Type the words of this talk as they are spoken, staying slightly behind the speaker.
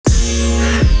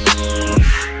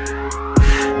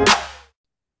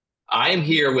I'm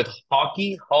here with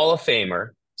Hockey Hall of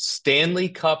Famer, Stanley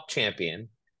Cup champion,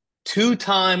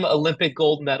 two-time Olympic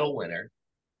gold medal winner,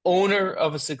 owner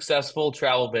of a successful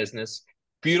travel business,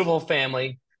 beautiful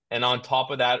family, and on top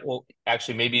of that, well,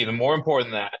 actually, maybe even more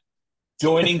important than that,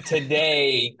 joining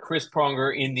today Chris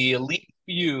Pronger in the elite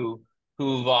few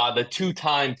who've the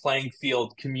two-time Playing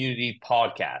Field Community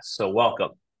podcast. So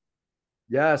welcome.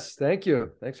 Yes, thank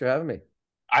you. Thanks for having me.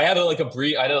 I had to like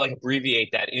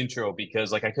abbreviate that intro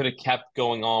because like I could have kept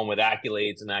going on with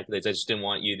accolades and accolades. I just didn't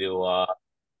want you to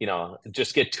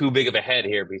just get too big of a head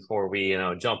here before we,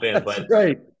 jump in. That's But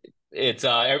right. it's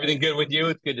everything good with you.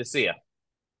 It's good to see you.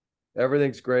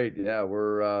 Everything's great. Yeah,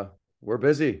 we're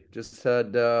busy. Just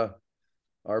had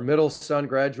our middle son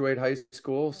graduate high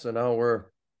school, so now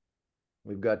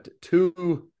we've got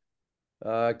two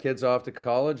kids off to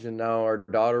college, and now our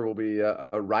daughter will be a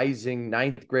rising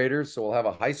ninth grader, so we'll have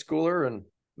a high schooler, and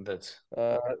That's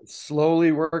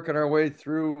slowly working our way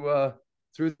through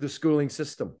the schooling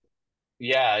system.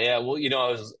 Yeah, yeah. Well,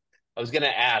 I was gonna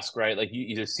ask, right? Like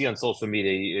you just see on social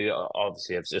media, you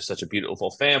obviously have just such a beautiful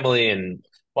family and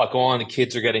a lot going on. The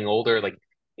kids are getting older, like,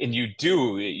 and you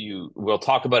we'll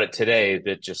talk about it today.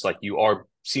 That just like you are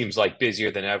seems like busier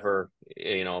than ever.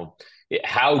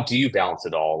 How do you balance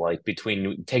it all, like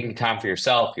between taking time for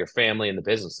yourself, your family, and the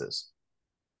businesses?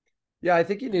 Yeah, I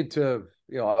think you need to,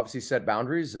 obviously set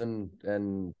boundaries, and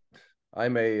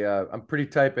I'm pretty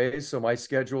type A, so my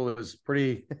schedule is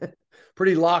pretty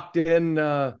pretty locked in,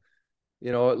 at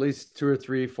least 2 or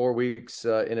 3, 4 weeks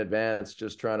in advance,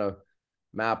 just trying to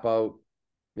map out,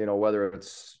 whether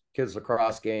it's kids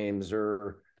lacrosse games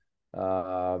or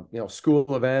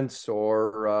school events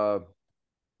or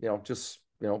just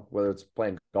whether it's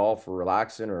playing golf or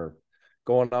relaxing or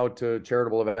going out to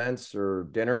charitable events or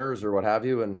dinners or what have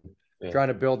you, and Yeah, trying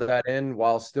to build that in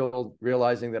while still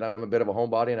realizing that I'm a bit of a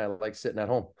homebody and I like sitting at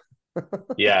home.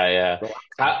 yeah, yeah. Relaxing.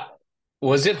 How,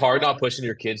 was it hard not pushing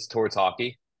your kids towards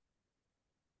hockey?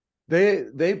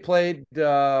 They played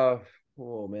oh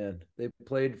man, they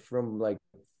played from like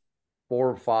 4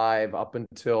 or 5 up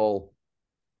until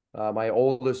my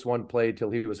oldest one played till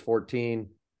he was 14.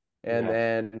 And Yeah,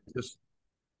 then just,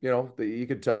 you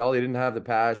could tell they didn't have the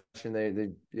passion.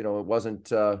 It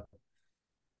wasn't,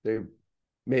 they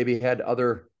maybe had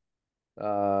other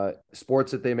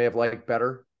sports that they may have liked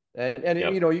better. And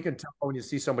yep, you can tell when you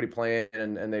see somebody playing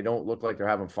and they don't look like they're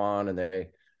having fun. And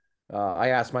I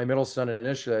asked my middle son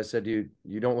initially, I said,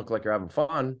 you don't look like you're having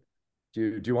fun.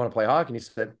 Do you want to play hockey? And he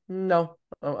said, no,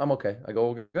 I'm okay. I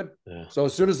go, good. yeah, So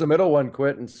as soon as the middle one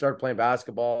quit and started playing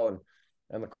basketball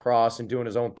and lacrosse and doing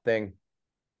his own thing,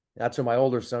 that's when my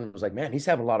older son was like, man, he's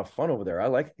having a lot of fun over there. I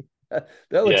like that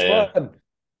yeah, looks yeah. fun.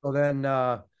 So then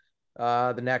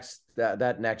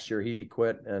that next year he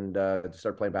quit and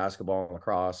started playing basketball and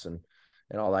lacrosse and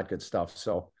all that good stuff.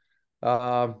 So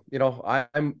I'm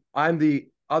the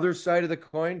other side of the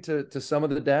coin to some of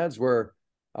the dads where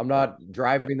I'm Yeah. not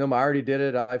driving them. I already did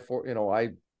it. I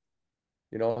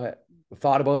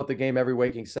thought about the game every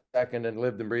waking second and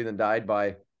lived and breathed and died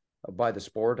by the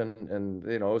sport, and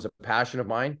it was a passion of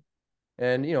mine.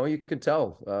 And you can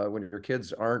tell when your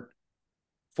kids aren't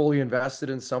fully invested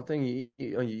in something,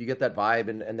 you get that vibe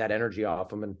and that energy off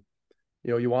them, and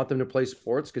you want them to play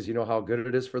sports because you know how good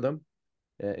it is for them,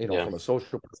 Yeah. from a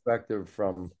social perspective,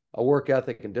 from a work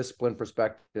ethic and discipline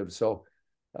perspective. So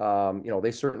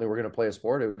they certainly were going to play a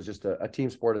sport. It was just a team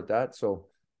sport at that. So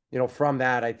from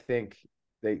that, I think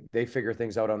they figure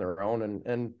things out on their own,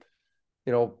 and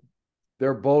you know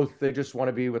they just want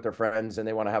to be with their friends and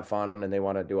they want to have fun and they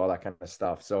want to do all that kind of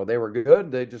stuff. So they were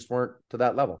good. They just weren't to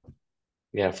that level.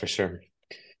 Yeah, for sure.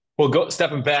 Well,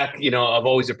 stepping back, I've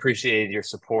always appreciated your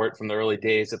support from the early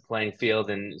days of Playing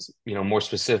Field, and more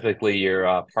specifically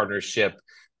your partnership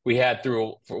we had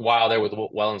through for a while there with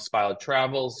Well Inspired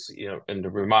Travels. And to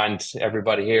remind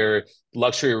everybody here,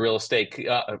 luxury real estate,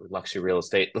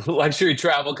 luxury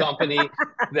travel company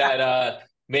that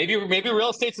maybe real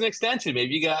estate's an extension.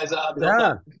 Maybe you guys built up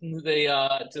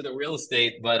Yeah. to the real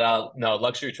estate, but no,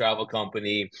 luxury travel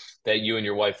company that you and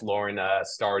your wife Lauren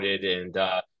started, and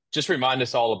just remind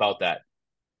us all about that,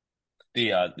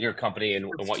 the your company and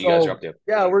what you guys are up So to.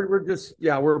 yeah,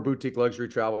 we're a boutique luxury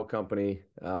travel company.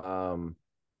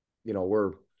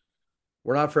 We're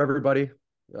not for everybody.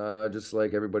 Just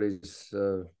like everybody's,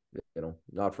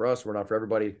 not for us. We're not for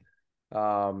everybody.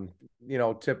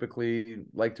 Typically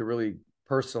like to really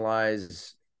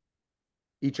personalize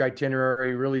each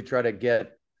itinerary, really try to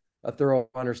get a thorough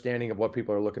understanding of what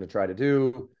people are looking to try to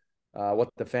do, what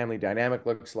the family dynamic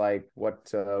looks like,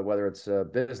 whether it's a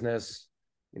business,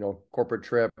 corporate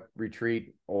trip,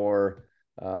 retreat, or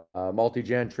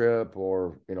multi-gen trip,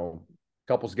 or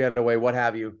couples getaway, what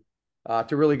have you,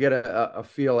 to really get a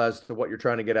feel as to what you're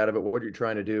trying to get out of it, what you're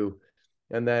trying to do.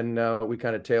 And then we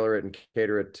kind of tailor it and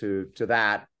cater it to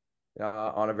that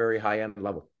on a very high end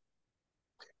level.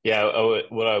 Yeah,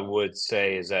 what I would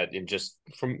say is that in just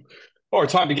from or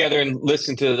talking together and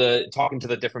listen to the talking to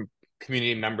the different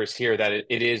community members here, that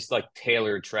it is like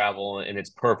tailored travel and it's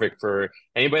perfect for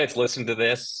anybody that's listening to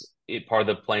this, part of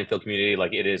the playing field community.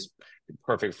 Like it is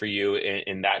perfect for you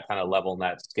in that kind of level and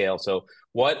that scale. So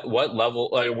what level,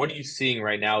 like, what are you seeing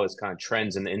right now as kind of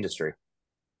trends in the industry?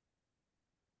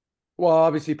 Well,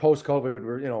 obviously post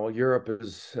COVID, Europe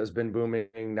has been booming.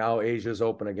 Now Asia's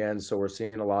open again, so we're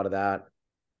seeing a lot of that.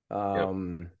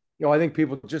 Yep. I think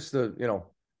people just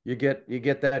you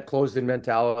get that closed in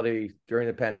mentality during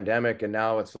the pandemic, and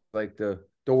now it's like the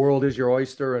world is your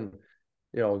oyster, and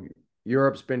you know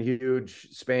Europe's been huge.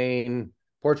 Spain,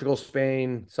 Portugal,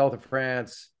 Spain, south of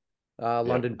France, Yep.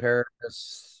 London,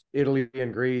 Paris, Italy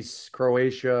and Greece,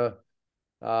 Croatia,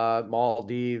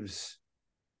 Maldives,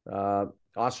 uh,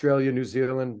 Australia, New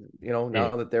Zealand. Now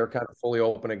Mm. that they're kind of fully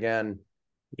open again,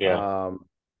 Yeah. um,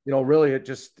 really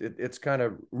it's kind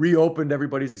of reopened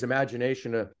everybody's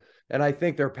imagination and I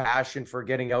think their passion for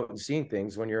getting out and seeing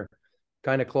things when you're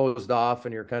kind of closed off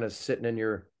and you're kind of sitting in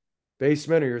your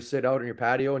basement or you're sit out in your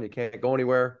patio and you can't go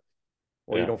anywhere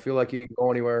or you Yeah. don't feel like you can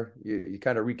go anywhere. You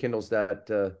kind of rekindles that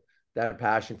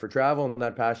passion for travel and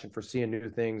that passion for seeing new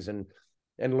things and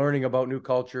learning about new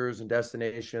cultures and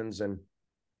destinations and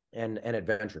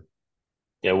adventure.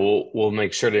 Yeah, we'll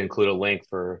make sure to include a link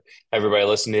for everybody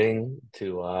listening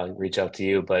to reach out to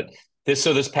you. But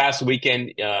this past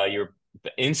weekend, you're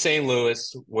in St.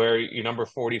 Louis, where your number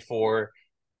 44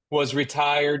 was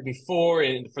retired before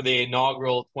and for the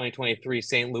inaugural 2023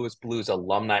 St. Louis Blues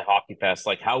Alumni Hockey Fest.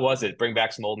 Like, how was it? Bring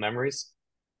back some old memories?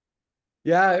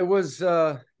 Yeah, it was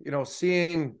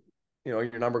seeing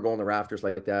your number go in the rafters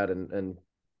like that and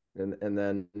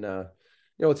then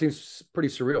it seems pretty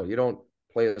surreal. You don't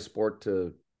play a sport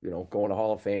to, go in a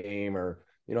Hall of Fame or,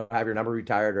 have your number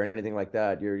retired or anything like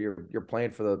that. You're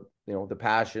playing for the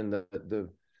passion,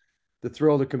 the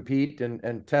thrill to compete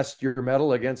and test your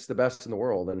mettle against the best in the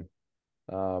world. And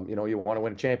you want to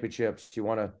win championships. You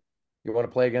want to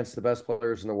play against the best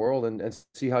players in the world and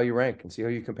see how you rank and see how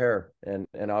you compare. And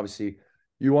obviously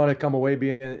you want to come away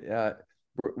being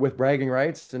with bragging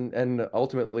rights and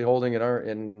ultimately holding in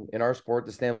our sport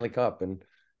the Stanley Cup. And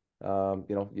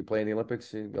you play in the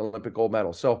Olympics, Olympic gold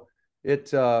medal. So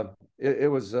it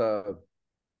was a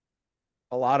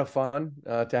lot of fun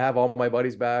to have all my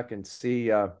buddies back and see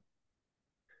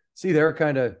their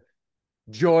kind of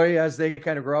joy as they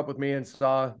kind of grew up with me and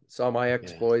saw my Yeah.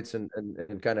 exploits and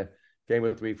kind of came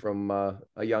with me from a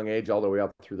young age all the way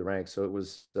up through the ranks. So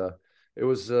it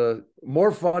was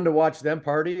more fun to watch them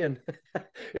party and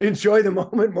enjoy the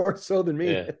moment more so than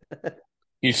me. Yeah.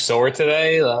 You sore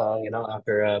today,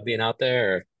 after being out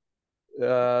there?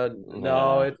 No,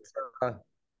 Yeah. it's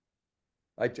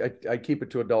I keep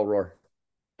it to a dull roar.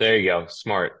 There you go.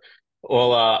 Smart.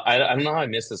 Well, I don't know how I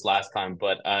missed this last time,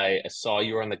 but I saw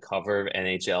you were on the cover of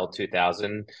NHL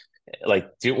 2000. Like,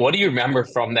 what do you remember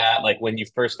from that? Like when you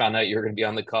first found out you were going to be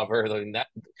on the cover, like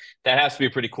that has to be a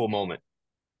pretty cool moment.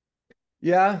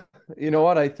 Yeah, you know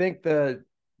what? I think that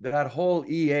whole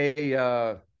EA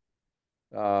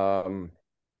um,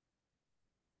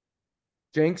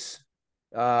 jinx,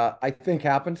 I think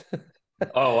happened.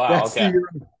 Oh wow, That's the okay, year.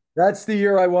 That's the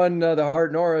year I won the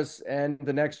Hart Norris, and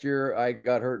the next year I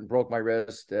got hurt and broke my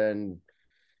wrist, and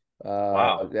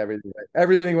wow,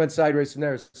 everything went sideways from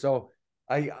there. So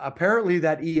I apparently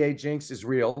that EA jinx is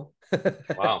real.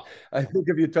 wow, I think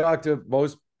if you talk to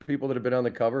most people that have been on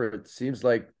the cover, it seems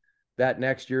like that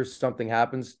next year something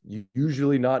happens,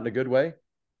 usually not in a good way.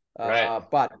 right.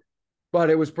 But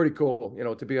it was pretty cool,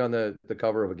 to be on the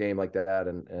cover of a game like that,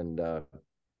 and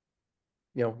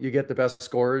you get the best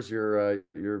scores. You're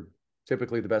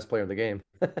typically the best player in the game,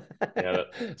 Yeah,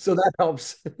 so that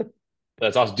helps.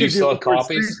 that's awesome. Do you Gives you a still little have more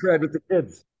street copies? cred with the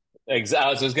kids. Exactly. I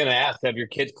was just gonna ask, have your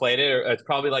kids played it? Or it's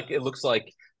probably like it looks like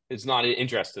it's not an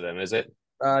interest to them, is it?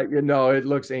 It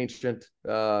looks ancient.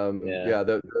 Yeah, Yeah,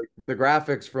 the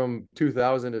graphics from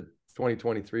 2000 to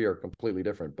 2023 are completely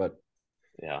different, but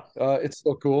yeah, it's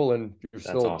still cool, and you're that's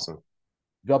still awesome.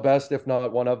 the best, if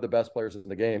not one of the best players in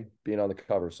the game, being on the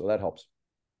cover. So that helps.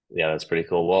 Yeah, that's pretty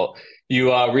cool. Well,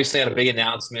 you recently had a big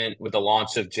announcement with the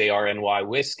launch of JRNY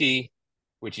whiskey,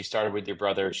 which you started with your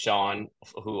brother Sean,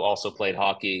 who also played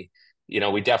hockey. We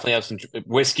definitely have some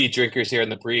whiskey drinkers here in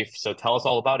the brief. So tell us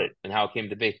all about it and how it came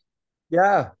to be.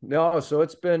 Yeah, no, so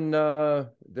it's been the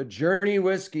JRNY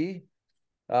whiskey.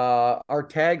 Our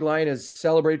tagline is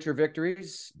celebrate your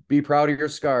victories, be proud of your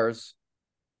scars.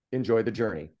 enjoy the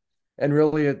journey. And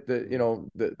really,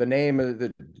 the name of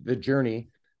the journey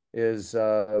is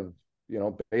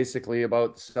basically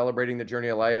about celebrating the journey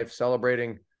of life,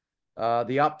 celebrating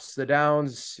the ups, the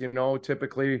downs.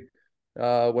 Typically,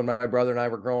 when my brother and I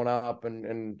were growing up,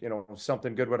 and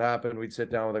something good would happen, we'd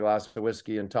sit down with a glass of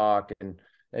whiskey and talk and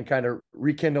kind of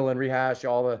rekindle and rehash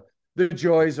all the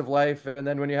joys of life. And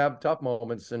then when you have tough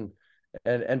moments and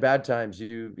bad times,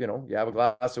 you have a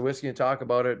glass of whiskey and talk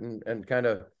about it, and kind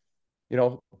of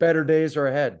better days are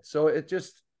ahead. So it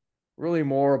just really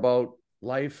more about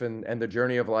life and the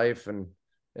journey of life, and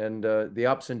the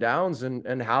ups and downs,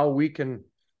 and how we can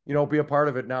be a part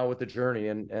of it now with the journey.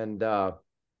 And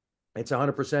it's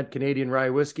 100% Canadian rye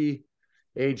whiskey,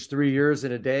 aged 3 years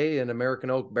in a day in American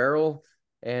oak barrel,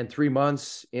 and 3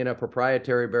 months in a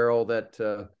proprietary barrel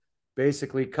that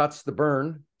basically cuts the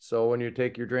burn. So when you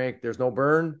take your drink, there's no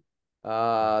burn.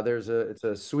 It's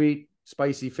a sweet,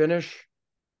 spicy finish.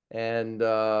 And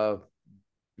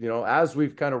as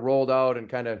we've kind of rolled out and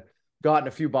kind of gotten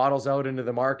a few bottles out into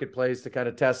the marketplace to kind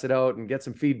of test it out and get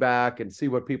some feedback and see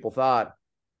what people thought,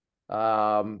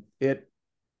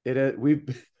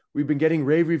 we've been getting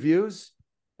rave reviews,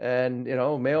 and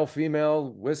male,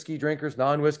 female, whiskey drinkers,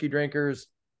 non-whiskey drinkers,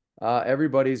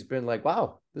 everybody's been like,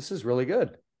 wow, this is really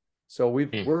good. So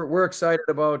we're excited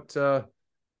about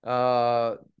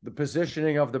the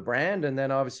positioning of the brand, and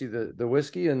then obviously the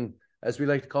whiskey, and as we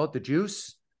like to call it, the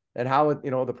juice, and how it,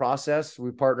 the process.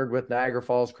 We partnered with Niagara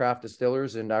Falls Craft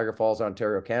Distillers in Niagara Falls,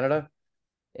 Ontario, Canada,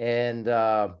 and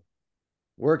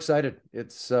we're excited.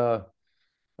 It's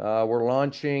we're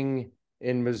launching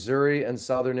in Missouri and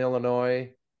Southern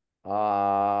Illinois.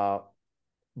 Bottles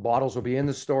will be in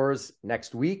the stores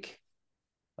next week,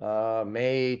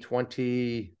 May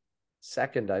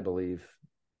 22nd, I believe.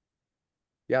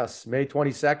 Yes, May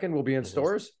 22nd will be in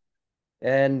stores.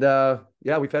 And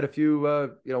we've had a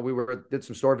few, we did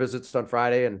some store visits on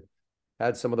Friday and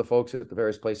had some of the folks at the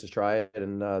various places try it,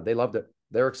 and they loved it.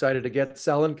 They're excited to get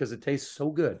selling because it tastes so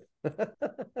good.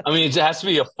 I mean, it has to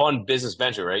be a fun business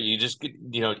venture, right? You just get,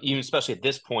 even especially at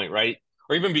this point, right?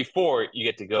 Or even before, you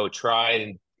get to go try it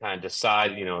and kind of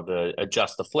decide,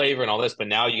 adjust the flavor and all this. But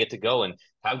now you get to go and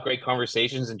have great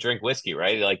conversations and drink whiskey,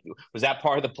 right? Like, was that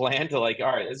part of the plan to like,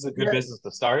 all right, this is a good business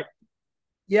to start?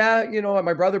 Yeah,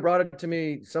 my brother brought it to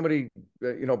me. Somebody,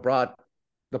 brought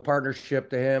the partnership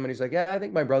to him, and he's like, yeah, I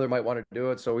think my brother might want to do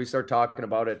it. So we start talking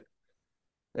about it,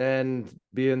 and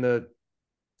being the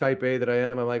type A that I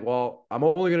am, I'm like, well, I'm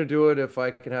only going to do it if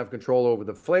I can have control over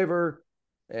the flavor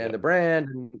and the brand,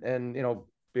 and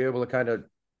be able to kind of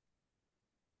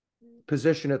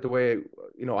position it the way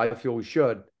I feel we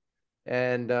should.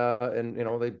 And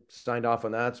they signed off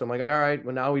on that. So I'm like, all right,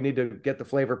 well, now we need to get the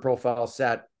flavor profile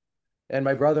set. And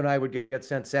my brother and I would get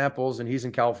sent samples, and he's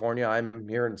in California, I'm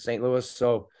here in St. Louis,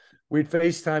 so we'd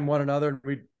FaceTime one another and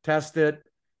we'd test it.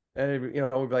 And we'd be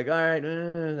like, all right,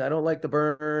 I don't like the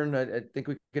burn. I think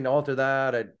we can alter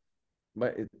that.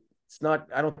 But it's not.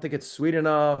 I don't think it's sweet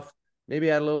enough. Maybe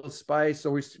add a little spice.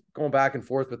 So we're going back and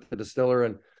forth with the distiller,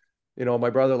 and my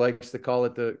brother likes to call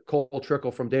it the Cole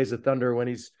Trickle from Days of Thunder when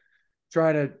he's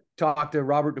trying to talk to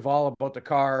Robert Duvall about the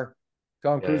car.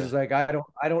 Tom Cruise is like, I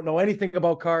don't know anything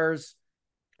about cars,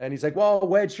 and he's like, well, a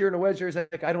wedge here and a wedge here. He's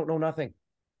like, I don't know nothing.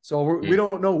 So we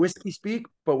don't know whiskey speak,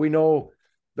 but we know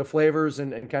the flavors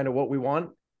and kind of what we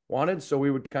wanted. So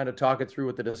we would kind of talk it through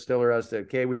with the distiller as to,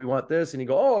 okay, we want this. And he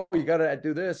go, oh, you got to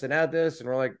do this and add this. And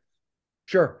we're like,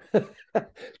 sure.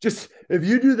 Just if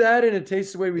you do that and it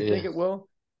tastes the way we think it will,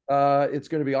 it's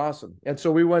going to be awesome. And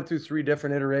so we went through 3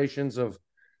 different iterations of,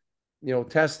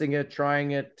 testing it,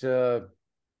 trying it a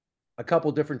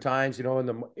couple different times,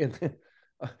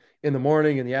 in the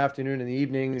morning, in the afternoon, in the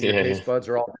evening, and your taste buds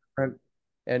are all different,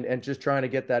 and just trying to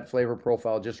get that flavor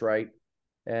profile just right.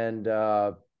 And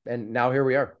now here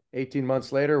we are, 18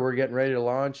 months later, we're getting ready to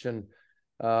launch, and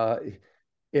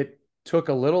it took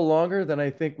a little longer than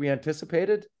I think we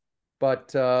anticipated, but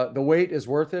the wait is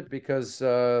worth it because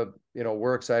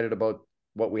we're excited about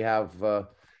what we have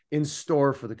in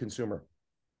store for the consumer.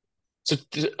 So,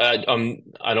 I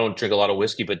don't drink a lot of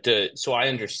whiskey, but so I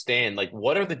understand, like,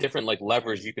 what are the different like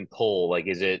levers you can pull? Like,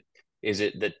 is it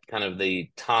the kind of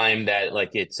the time that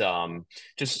like it's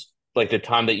just like the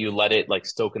time that you let it like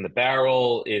soak in the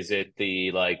barrel? Is it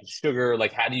the like sugar?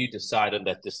 Like, how do you decide on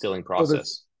that distilling So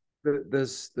process?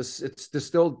 this it's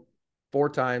distilled 4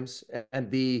 times,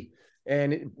 and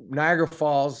Niagara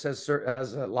Falls has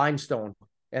a limestone,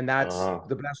 and that's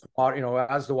the best water.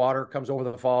 As the water comes over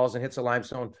the falls and hits a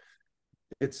limestone,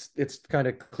 it's kind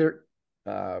of clear,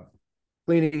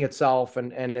 cleaning itself,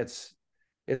 and it's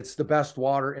the best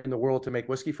water in the world to make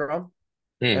whiskey from.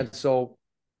 And so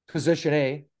position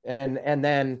A, and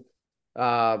then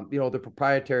the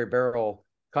proprietary barrel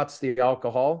cuts the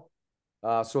alcohol.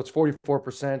 So it's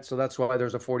 44%. So that's why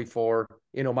there's a 44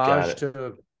 in Got homage it.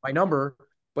 to my number,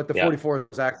 but the Yeah, 44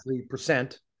 is actually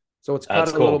percent. So it's cut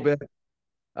that's a little cool.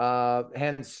 bit.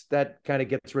 Hence that kind of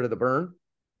gets rid of the burn.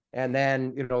 And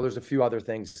then, there's a few other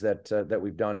things that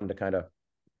we've done to kind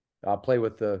of play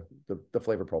with the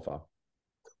flavor profile.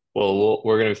 Well,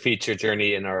 we're going to feature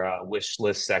JRNY in our wish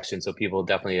list section, so people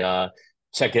definitely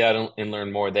check it out and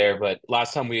learn more there. But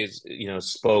last time we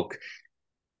spoke,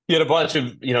 you had a bunch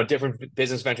of different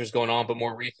business ventures going on, but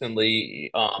more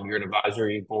recently, you're an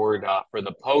advisory board for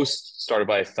the Post, started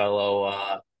by a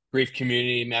fellow brief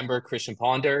community member, Christian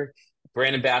Ponder,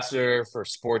 brand ambassador for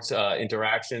Sports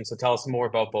Interaction. So tell us more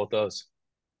about both those.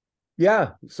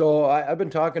 Yeah. So I've been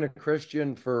talking to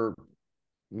Christian for,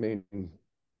 I mean,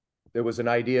 it was an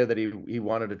idea that he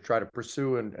wanted to try to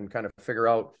pursue and kind of figure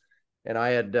out. And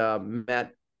I had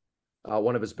met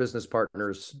one of his business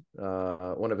partners,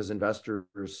 one of his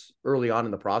investors early on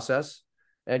in the process,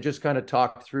 and just kind of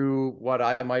talked through what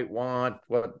I might want,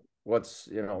 what's,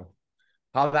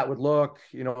 how that would look,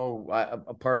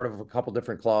 a part of a couple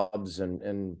different clubs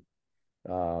and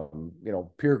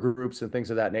peer groups and things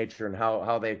of that nature, and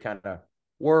how they kind of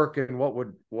work, and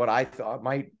what I thought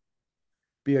might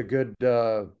be a good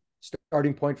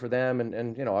starting point for them.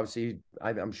 And obviously,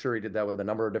 I'm sure he did that with a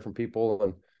number of different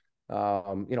people.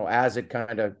 And as it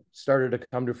kind of started to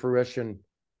come to fruition,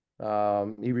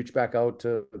 he reached back out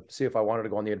to see if I wanted to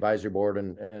go on the advisory board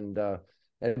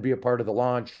and be a part of the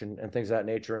launch and things of that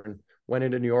nature. And went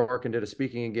into New York and did a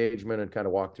speaking engagement and kind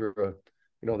of walked through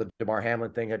the DeMar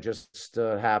Hamlin thing had just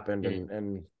happened, Mm.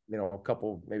 and a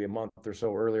couple, maybe a month or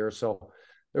so earlier. So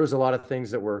there was a lot of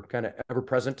things that were kind of ever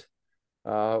present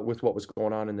with what was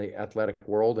going on in the athletic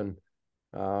world. And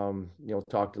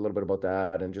talked a little bit about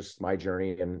that and just my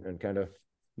journey and kind of,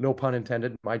 no pun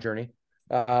intended, my journey.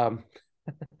 Um,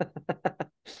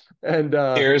 and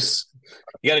Cheers.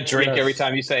 You got to drink every yes,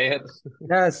 time you say it.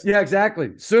 yes, yeah,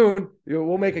 exactly. Soon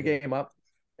we'll make a game up.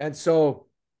 And so,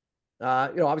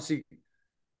 obviously,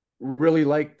 really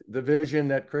liked the vision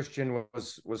that Christian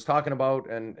was talking about,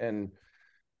 and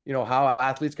how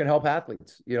athletes can help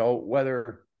athletes.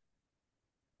 Whether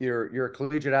you're a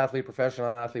collegiate athlete,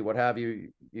 professional athlete, what have you,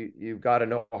 you've got to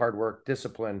know hard work,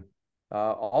 discipline,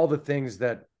 all the things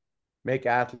that make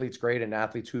athletes great and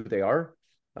athletes who they are.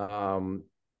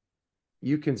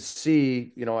 You can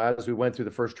see, as we went through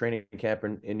the first training camp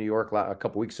in New York a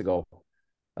couple weeks ago,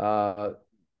 uh,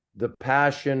 the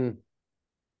passion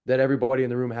that everybody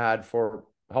in the room had for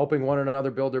helping one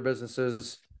another build their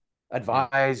businesses, Mm.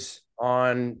 advise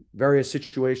on various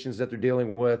situations that they're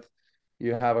dealing with.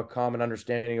 You have a common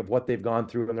understanding of what they've gone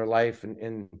through in their life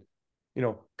and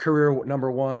career number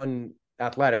one,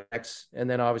 athletics, and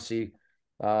then obviously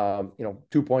 2.0,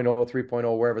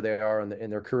 3.0, wherever they are in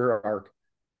their career arc.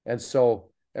 And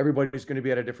so everybody's going to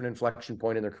be at a different inflection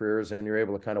point in their careers, and you're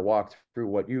able to kind of walk through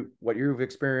what you've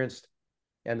experienced,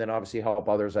 and then obviously help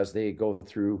others as they go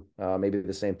through maybe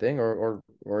the same thing or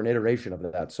an iteration of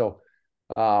that. So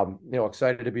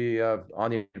excited to be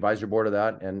on the advisory board of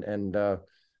that, and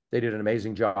they did an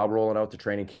amazing job rolling out the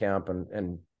training camp,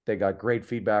 and they got great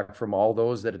feedback from all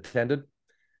those that attended,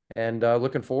 and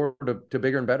looking forward to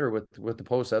bigger and better with the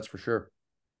Post, that's for sure.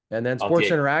 And then I'll Sports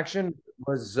take. Interaction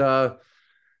was a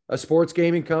sports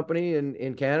gaming company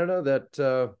in Canada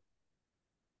that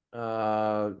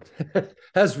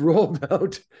has rolled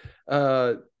out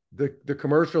the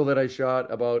commercial that I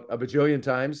shot about a bajillion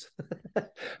times.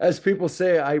 As people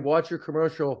say, I watch your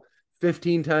commercial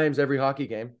 15 times every hockey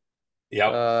game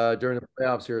Yep. during the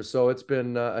playoffs here. So it's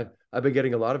been I've been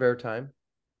getting a lot of airtime.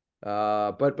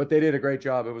 But they did a great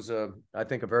job. It was I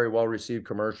think a very well received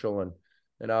commercial,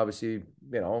 and obviously,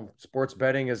 sports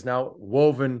betting is now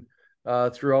woven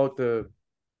throughout the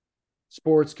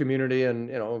sports community, and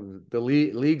the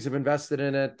leagues have invested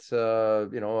in it.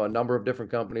 A number of different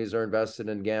companies are invested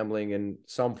in gambling in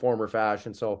some form or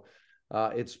fashion. So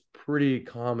it's pretty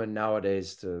common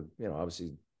nowadays to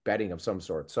obviously betting of some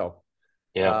sort. So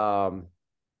Yeah. um,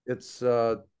 it's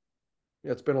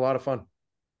been a lot of fun.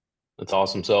 That's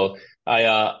awesome. So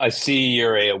I see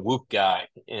you're a Whoop guy,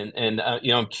 and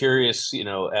I'm curious,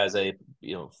 as a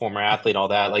former athlete, all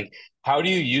that, like, how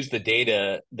do you use the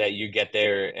data that you get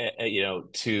there,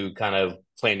 to kind of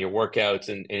plan your workouts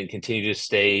and continue to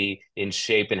stay in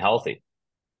shape and healthy?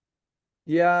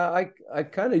 Yeah, I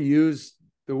kind of use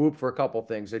the Whoop for a couple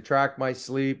things. I track my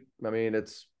sleep. I mean,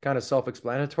 it's kind of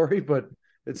self-explanatory, but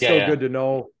it's Yeah, still yeah. good to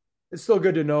know. It's still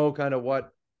good to know kind of what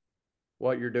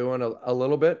you're doing a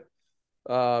little bit.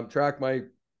 Track my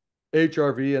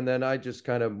HRV, and then I just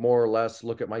kind of more or less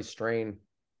look at my strain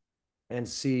and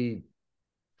see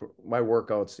my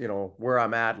workouts, where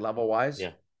I'm at level wise.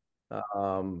 Yeah.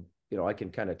 I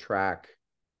can kind of track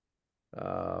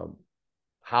um,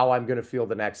 how I'm going to feel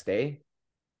the next day.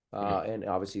 Mhm. And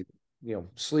obviously,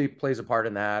 sleep plays a part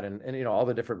in that, and all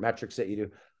the different metrics that you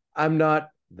do. I'm not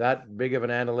that big of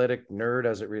an analytic nerd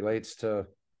as it relates to,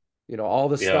 all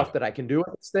the Yeah. stuff that I can do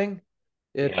with this thing.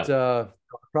 It Yeah.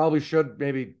 probably should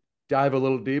maybe dive a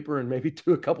little deeper and maybe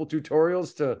do a couple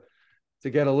tutorials to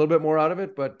get a little bit more out of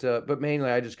it. But mainly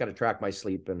I just got to track my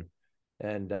sleep and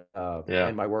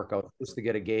Yeah. my workout just to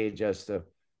get a gauge as to,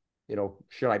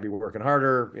 should I be working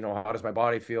harder? How does my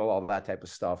body feel? All that type of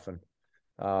stuff.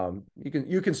 And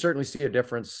you can certainly see a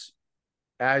difference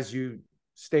as you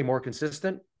stay more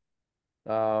consistent.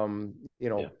 Um, you Yeah.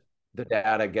 know, the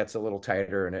data gets a little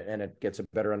tighter and it gets a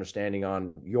better understanding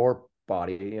on your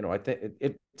body. I think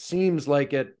it seems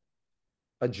like it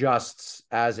adjusts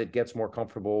as it gets more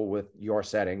comfortable with your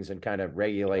settings and kind of Yeah.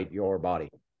 regulate your body.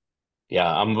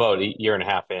 Yeah, I'm about a year and a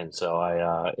half in, so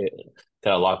I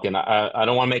got locked in. I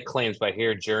don't want to make claims, but I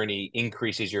hear JRNY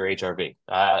increases your HRV.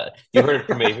 You heard it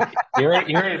from me. You heard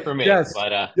it from me. Yes.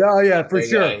 But Yeah, yeah, for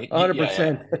sure. yeah, yeah,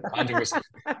 100%. 100%.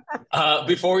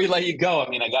 Before we let you go, I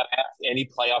mean, I got to ask any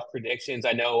playoff predictions.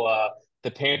 I know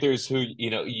the Panthers, who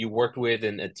you worked with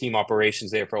in team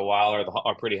operations there for a while,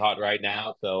 are pretty hot right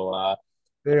now. So,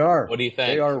 They are. what do you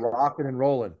They think? are rocking and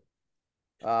rolling.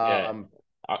 Yeah, Um,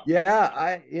 uh,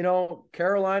 yeah,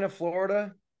 Carolina,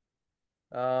 Florida,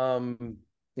 in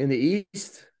the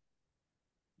East,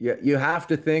 you have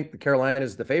to think the Carolina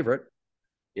is the favorite.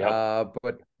 yep,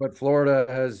 But Florida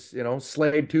has,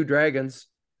 slayed two dragons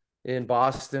in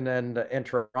Boston and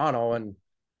Toronto, and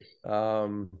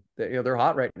they're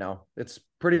hot right now. It's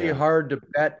pretty yeah, hard to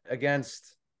bet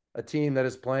against a team that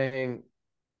is playing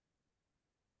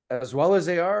as well as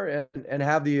they are and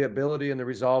have the ability and the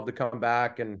resolve to come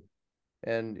back and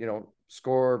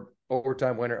score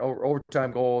overtime winner or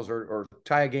overtime goals or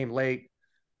tie a game late.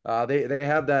 They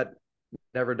have that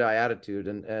never die attitude,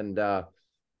 and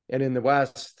in the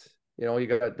West, you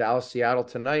got Dallas, Seattle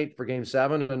tonight for Game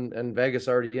 7, and Vegas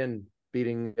already in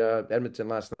beating Edmonton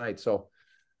last night. So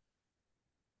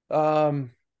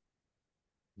um,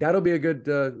 that'll be a good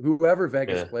whoever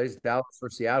Vegas yeah, plays, Dallas or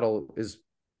Seattle, is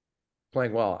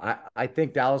playing well. I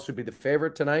think Dallas would be the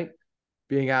favorite tonight,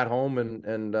 being at home,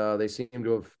 and they seem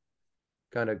to have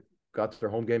kind of got their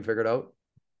home game figured out.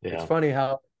 It's yeah, funny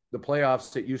how the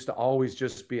playoffs, it used to always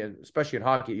just be, especially in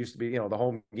hockey, it used to be,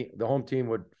 the home team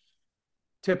would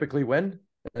typically win,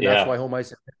 and that's yeah, why home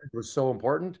ice was so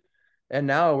important. And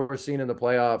now we're seeing in the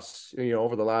playoffs,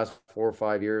 over the last 4 or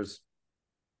 5 years,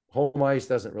 home ice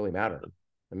doesn't really matter.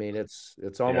 I mean, it's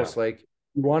yeah. almost like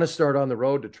you want to start on the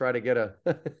road to try to get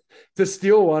to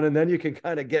steal one, and then you can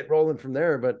kind of get rolling from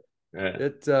there. But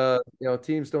Yeah.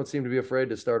 teams don't seem to be afraid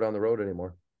to start on the road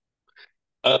anymore.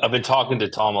 I've been talking to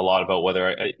Tom a lot about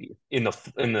whether in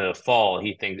the fall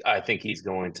I think he's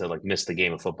going to like miss the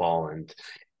game of football. And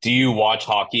do you watch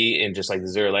hockey and just like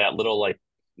is there that little like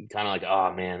kind of like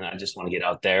oh man I just want to get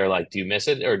out there, like do you miss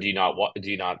it or do you not,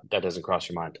 that doesn't cross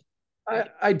your mind?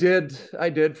 I did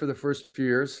for the first few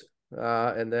years,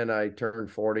 and then I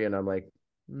turned 40, and I'm like,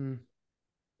 hmm,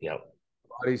 Yep.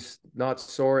 body's not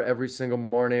sore every single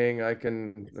morning. I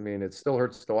mean, it still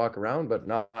hurts to walk around, but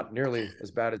not nearly as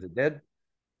bad as it did.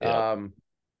 Yep. Um,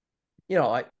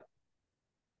 I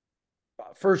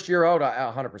first year out,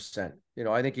 100%.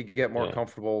 I think you get more Yeah.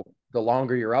 comfortable the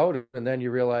longer you're out, and then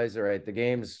you realize, all right, the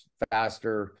game's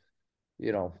faster.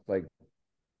 Like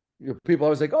people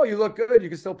always like, "Oh, you look good. You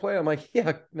can still play." I'm like,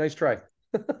 "Yeah, nice try."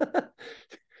 Do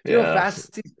you know how Yeah.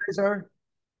 fast these guys are?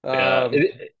 Yeah. And you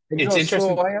know It's how slow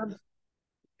interesting. I am?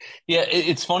 Yeah,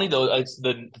 it's funny though. It's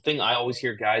the thing I always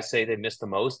hear guys say they miss the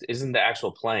most isn't the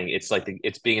actual playing. It's like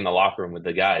it's being in the locker room with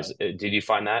the guys. Did you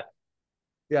find that?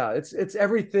 Yeah, it's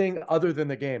everything other than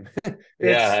the game. It's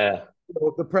Yeah.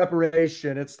 the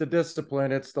preparation, it's the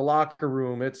discipline, it's the locker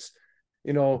room, it's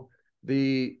you know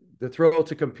the thrill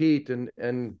to compete and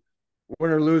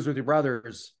win or lose with your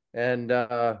brothers, and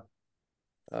that's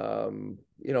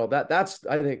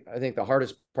I think the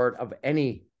hardest part of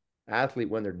any athlete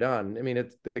when they're done. I mean,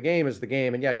 it's the game is the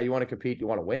game, and yeah, you want to compete, you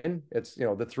want to win. It's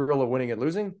the thrill of winning and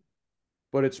losing,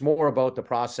 but it's more about the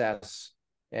process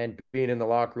and being in the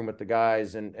locker room with the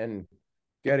guys and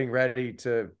getting ready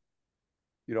to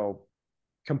you know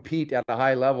compete at a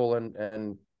high level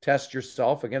and test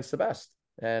yourself against the best.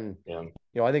 And Yeah.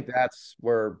 I think that's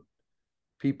where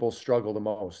people struggle the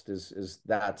most is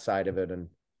that side of it. And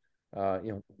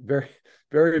very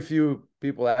very few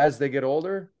people as they get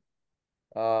older.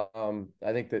 I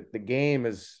think that the game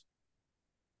is.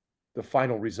 the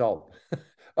final result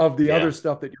of the other Yeah.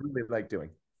 stuff that you really like doing.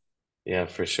 Yeah,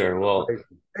 for sure. Well,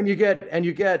 And you get,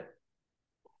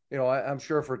 I'm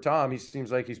sure for Tom, he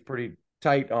seems like he's pretty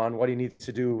tight on what he needs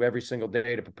to do every single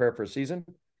day to prepare for a season.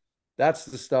 That's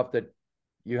the stuff that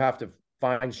you have to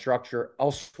find structure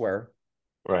elsewhere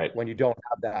right. when you don't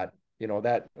have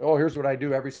that, oh, here's what I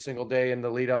do every single day in the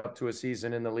lead up to a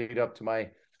season, in the lead up to my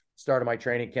start of my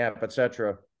training camp,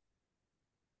 etc.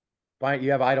 Find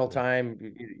you have idle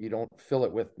time, you don't fill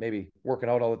it with maybe working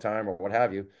out all the time or what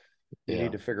have you. You need Yeah.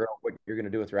 to figure out what you're going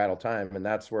to do with your idle time, and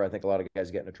that's where I think a lot of guys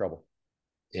get into trouble.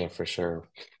 Yeah, for sure.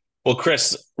 Well,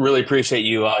 Chris, really appreciate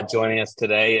you joining us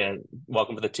today, and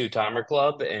welcome to the Two Timer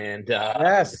Club. And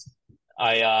Yes.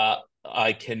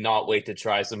 I cannot wait to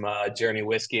try some JRNY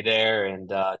whiskey there. And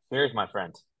cheers, my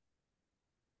friend.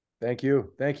 Thank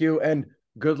you. Thank you. And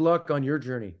good luck on your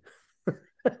journey.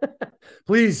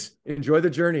 Please enjoy the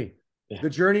journey. Yeah. The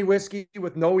JRNY whiskey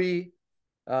with no E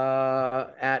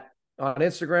at on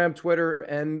Instagram, Twitter,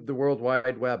 and the World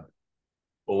Wide Web.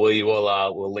 Well,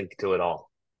 we'll link to it all.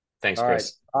 Thanks, All right.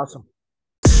 Chris. Awesome.